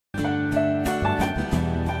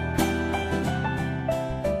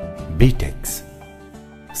B-TEX.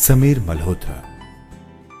 Samir Malhotra,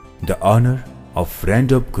 the owner of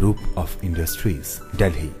Randop Group of Industries,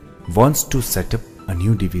 Delhi, wants to set up a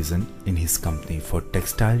new division in his company for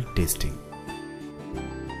textile testing.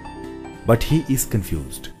 But he is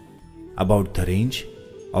confused about the range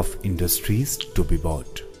of industries to be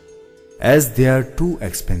bought, as they are too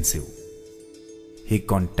expensive. He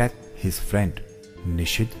contacts his friend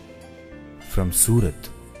Nishid from Surat,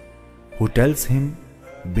 who tells him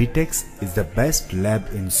B-TEX is the best lab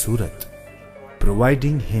in Surat,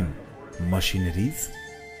 providing him machineries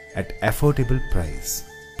at affordable price.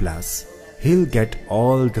 Plus, he'll get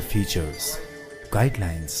all the features,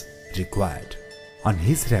 guidelines required. On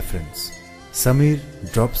his reference, Samir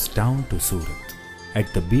drops down to Surat.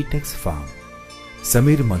 At the B-TEX farm,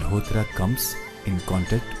 Samir Malhotra comes in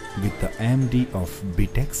contact with the MD of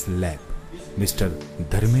B-TEX lab, Mr.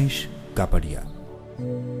 Dharmesh Kapadia.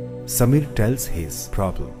 Samir tells his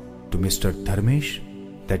problem to Mr. Dharmesh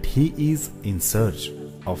that he is in search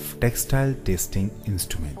of textile testing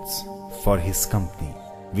instruments for his company,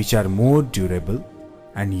 which are more durable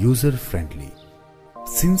and user-friendly.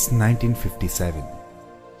 Since 1957,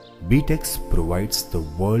 B-TEX provides the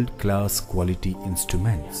world-class quality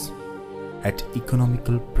instruments at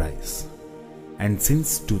economical price, and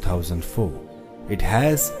since 2004, it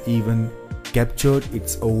has even captured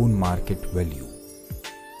its own market value.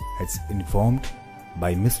 As informed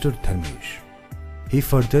by Mr. Dharmesh, he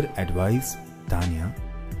further advised Tanya,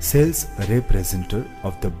 sales representative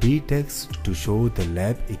of the B-TEX, to show the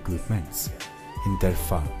lab equipments in their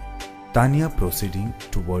farm. Tanya, proceeding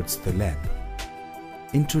towards the lab,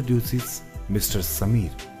 introduces Mr.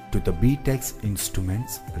 Samir to the B-TEX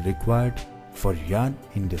instruments required for yarn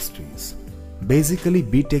industries. Basically,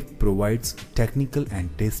 B-TEX provides technical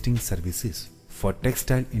and testing services for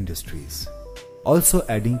textile industries, also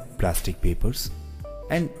adding plastic papers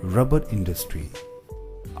and rubber industry.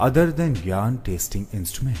 Other than yarn testing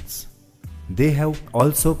instruments, they have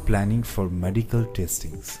also planning for medical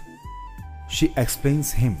testings. She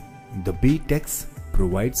explains him the B-TEX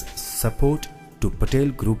provides support to Patel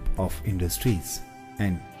Group of Industries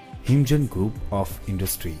and Himjan Group of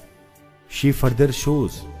Industry. She further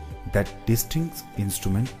shows that distinct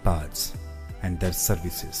instrument parts and their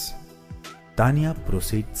services. Tanya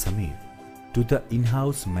proceeds Samir to the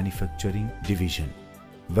in-house manufacturing division,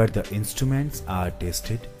 where the instruments are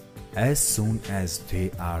tested as soon as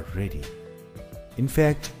they are ready. In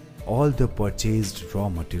fact, all the purchased raw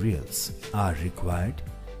materials are required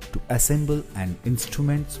to assemble an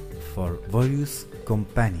instrument for various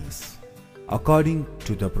companies. According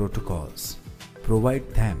to the protocols,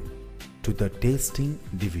 provide them to the testing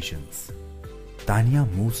divisions. Tanya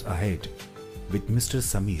moves ahead with Mr.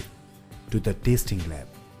 Samir to the testing lab,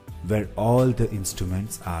 where all the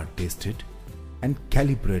instruments are tested and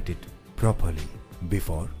calibrated properly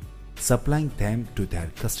before supplying them to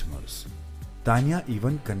their customers. Tanya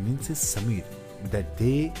even convinces Samir that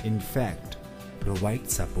they in fact provide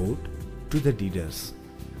support to the dealers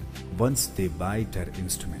once they buy their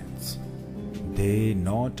instruments. They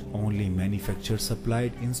not only manufacture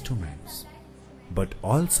supplied instruments, but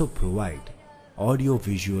also provide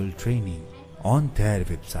audio-visual training on their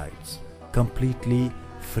websites, completely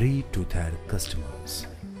free to their customers.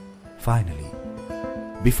 Finally,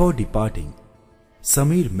 before departing,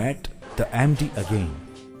 Samir met the MD again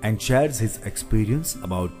and shares his experience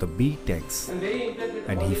about the B-TEX,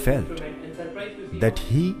 and he felt that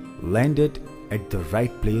he landed at the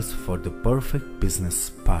right place for the perfect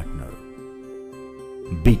business partner.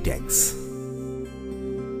 B-TEX.